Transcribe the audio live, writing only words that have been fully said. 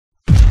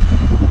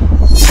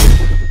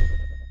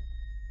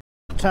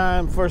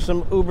time for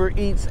some Uber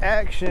Eats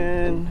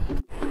action.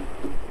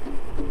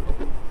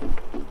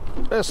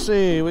 Let's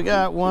see, we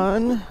got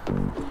one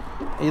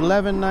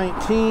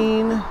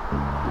 1119,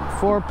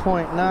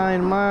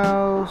 4.9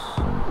 miles.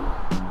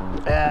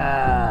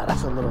 Yeah,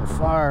 that's a little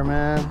far,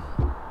 man.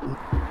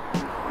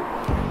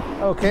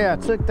 Okay, I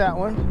took that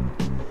one.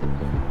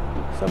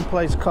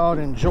 Someplace called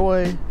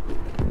Enjoy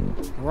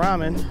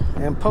Ramen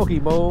and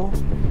Poke Bowl.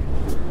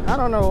 I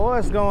don't know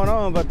what's going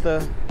on, but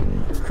the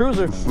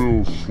Cruiser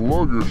feels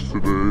sluggish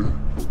today.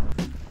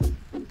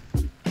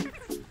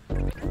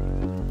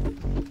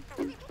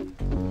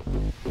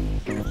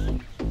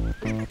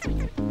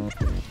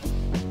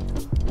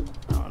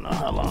 I don't know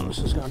how long this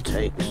is gonna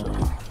take, so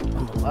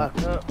I'm gonna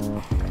lock up.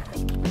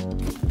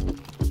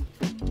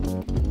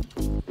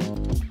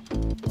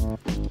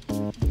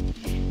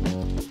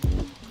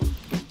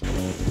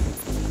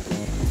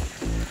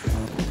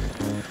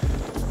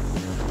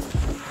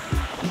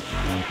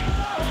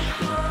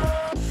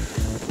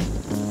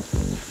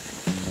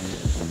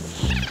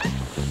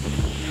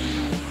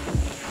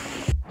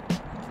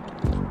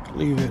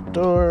 Leave it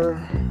door,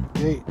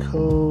 gate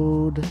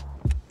code.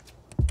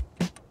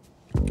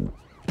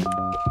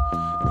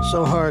 It's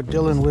so hard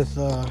dealing with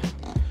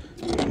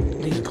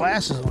these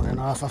glasses on and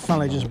off. I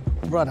finally just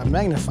brought a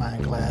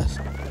magnifying glass.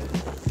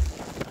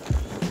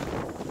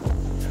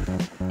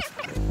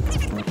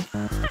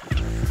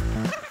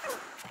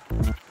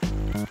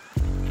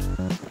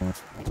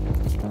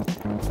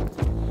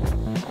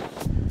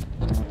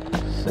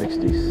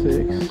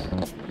 $66.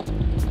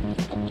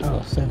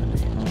 Oh, $70.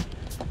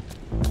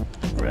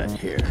 Right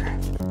here.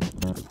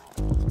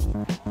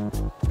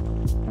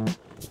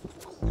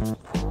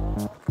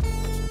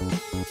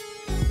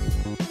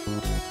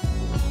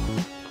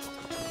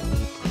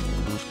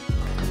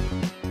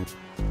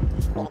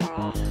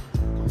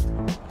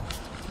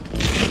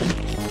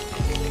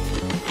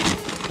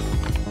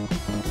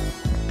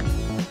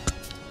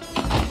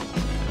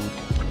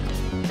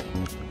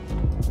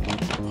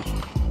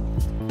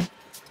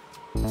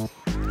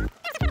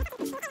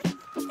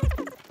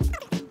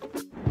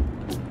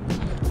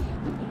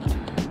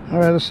 All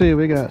right, let's see.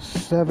 We got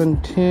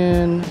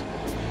 710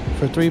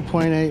 for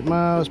 3.8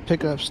 miles.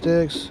 Pickup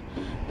sticks.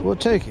 We'll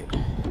take it.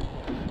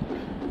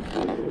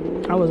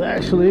 I was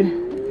actually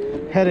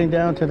heading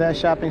down to that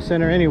shopping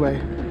center anyway.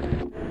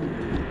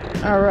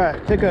 All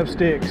right, pickup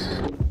sticks.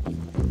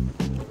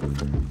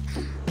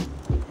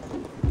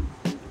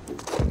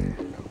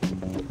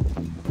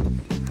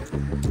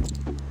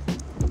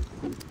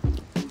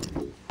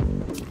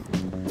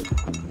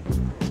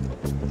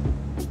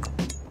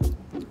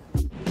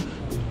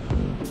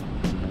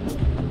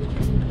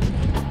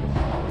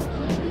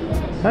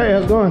 Hey,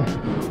 how's it going?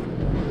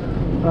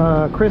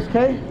 Chris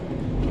K?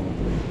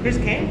 Chris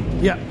K?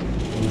 Yeah.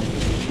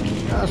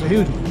 That's a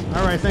huge one.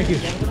 All right, thank you.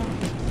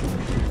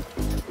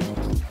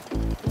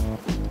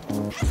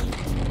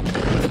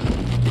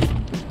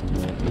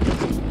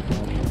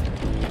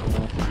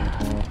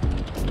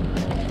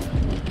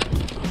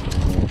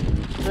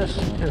 This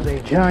is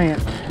a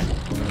giant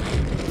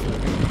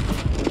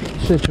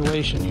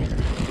situation here.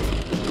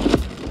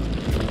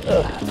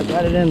 I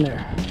got it in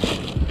there.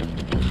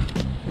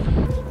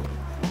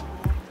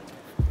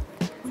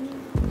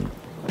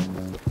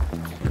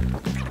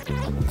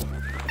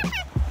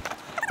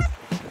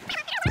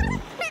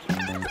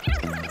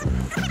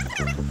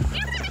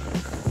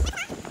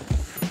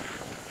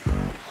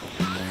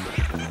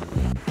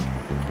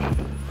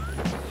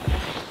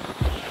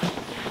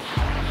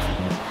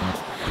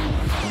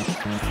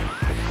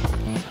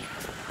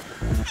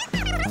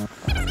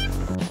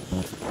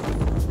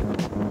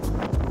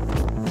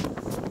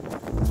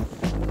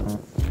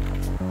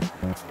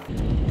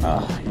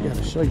 You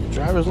gotta show your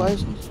driver's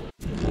license.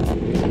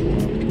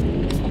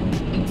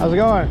 How's it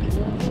going? All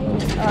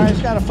right,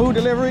 it's got a food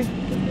delivery.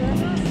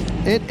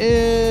 It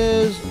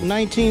is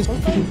 19.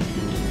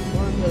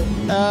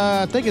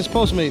 I think it's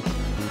Postmates.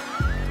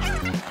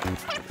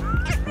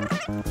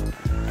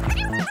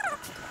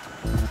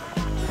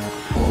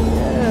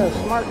 Yeah,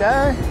 smart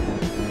guy.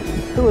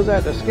 Who was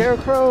that, the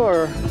Scarecrow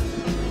or?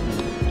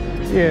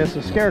 Yeah, it's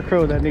the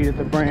Scarecrow that needed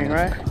the brain,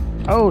 right?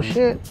 Oh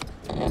shit,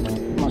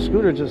 my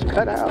scooter just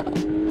cut out.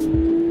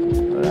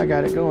 But I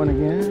got it going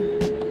again.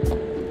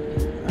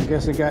 I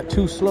guess it got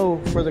too slow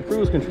for the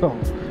cruise control.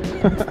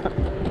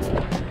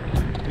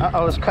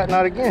 Uh-oh, it's cutting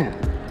out again.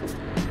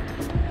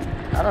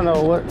 I don't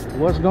know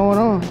what's going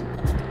on.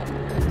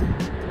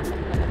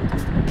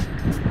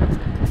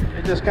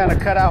 It just kind of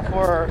cut out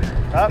for,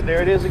 oh,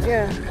 there it is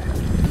again.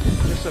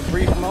 Just a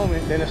brief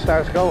moment, then it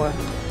starts going.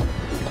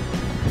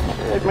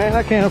 Shit, man,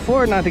 I can't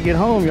afford not to get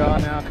home, y'all,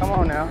 now. Come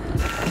on now.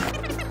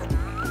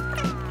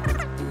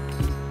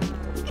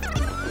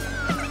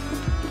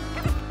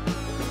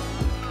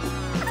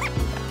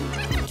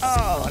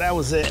 Oh, that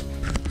was it.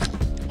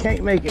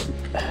 Can't make it.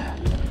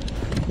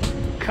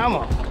 Come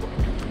on.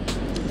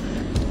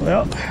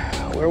 Well,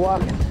 we're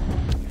walking.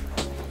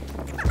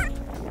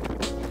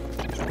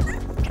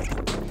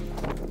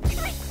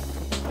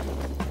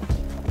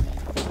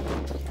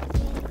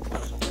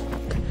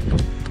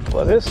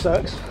 Well, this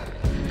sucks.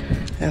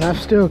 And I've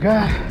still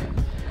got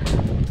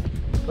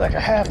like a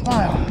half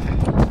mile.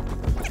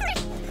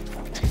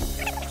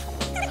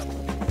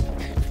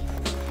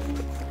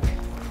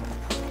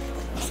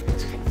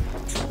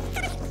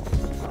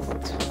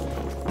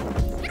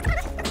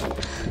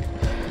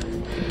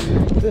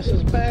 This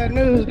is bad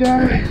news,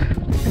 guys.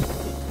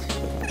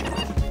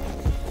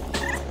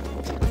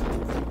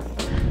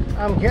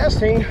 I'm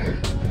guessing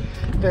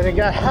that it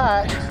got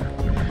hot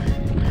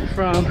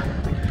from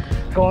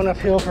going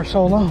uphill for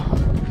so long.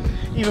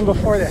 Even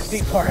before that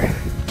steep part,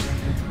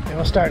 it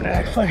was starting to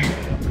act funny.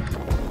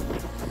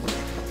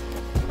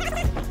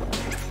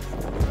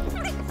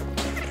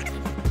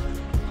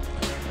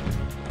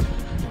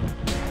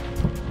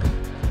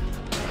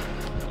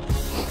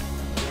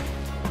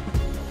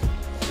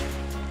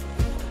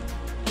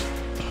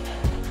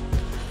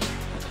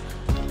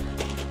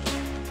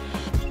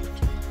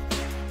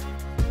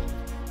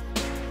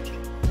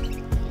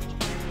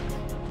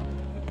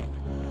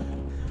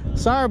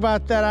 Sorry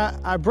about that,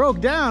 I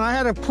broke down. I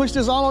had to push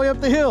this all the way up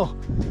the hill.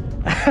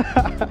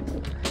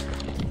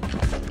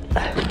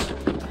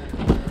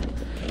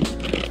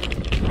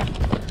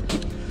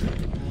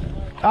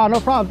 Oh,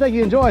 no problem, thank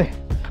you, enjoy.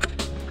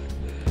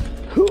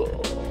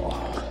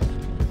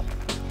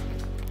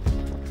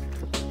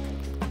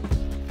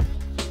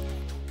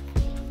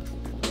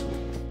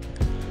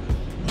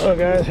 Well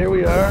guys, here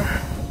we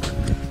are,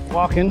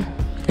 walking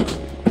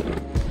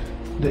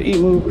the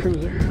Emove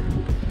Cruiser.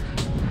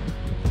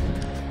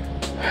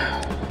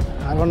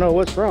 I don't know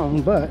what's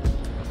wrong, but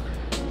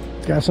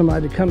got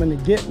somebody coming to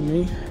get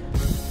me,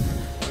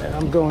 and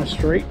I'm going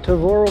straight to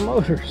Voro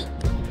Motors.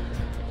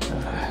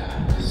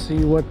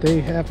 See what they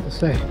have to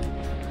say.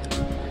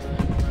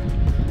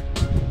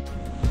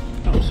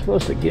 I'm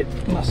supposed to get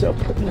myself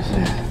putting this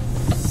in.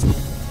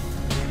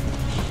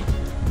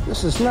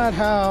 This is not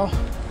how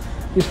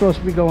you're supposed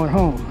to be going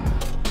home.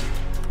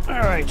 All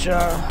right,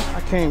 y'all.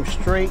 I came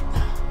straight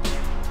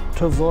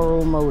to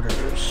Voro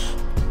Motors.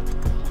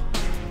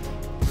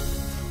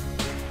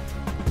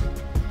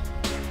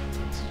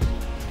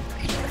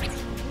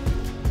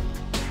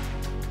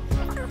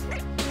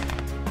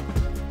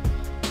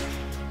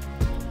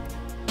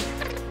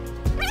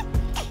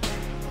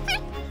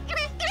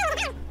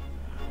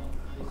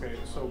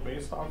 So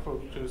based off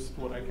of just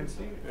what I can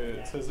see,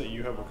 it says that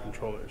you have a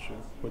controller issue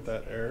with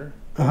that error.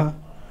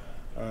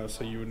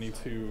 So you would need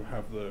to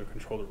have the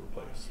controller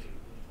replaced.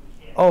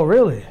 Oh,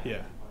 really?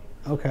 Yeah.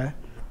 Okay.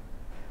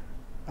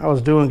 I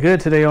was doing good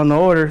today on the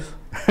orders.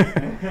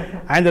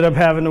 I ended up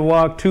having to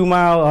walk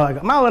like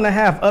a mile and a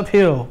half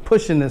uphill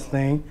pushing this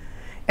thing,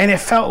 and it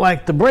felt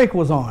like the brake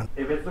was on.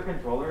 If it's the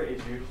controller,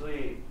 it's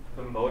usually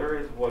the motor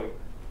is what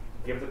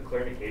gives it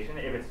clear indication.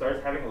 If it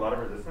starts having a lot of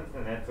resistance,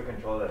 then it's the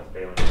controller that's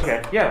failing.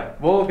 Okay, yeah,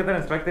 we'll get that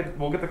inspected.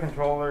 We'll get the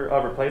controller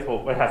replaced.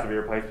 Well, it has to be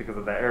replaced because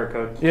of the error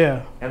code.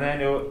 Yeah. And then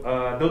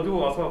they'll do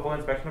also a full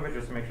inspection of it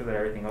just to make sure that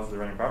everything else is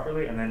running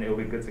properly, and then it'll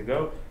be good to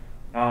go.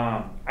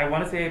 I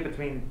want to say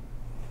between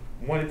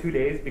 1 to 2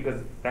 days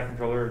because that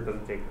controller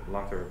doesn't take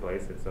long to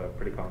replace. It's a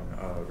pretty common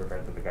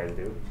repair that the guys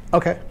do.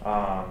 Okay.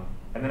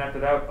 And then after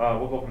that,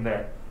 we'll go from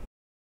there.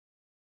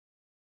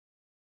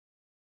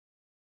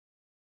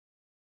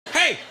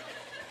 Hey,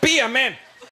 be a man.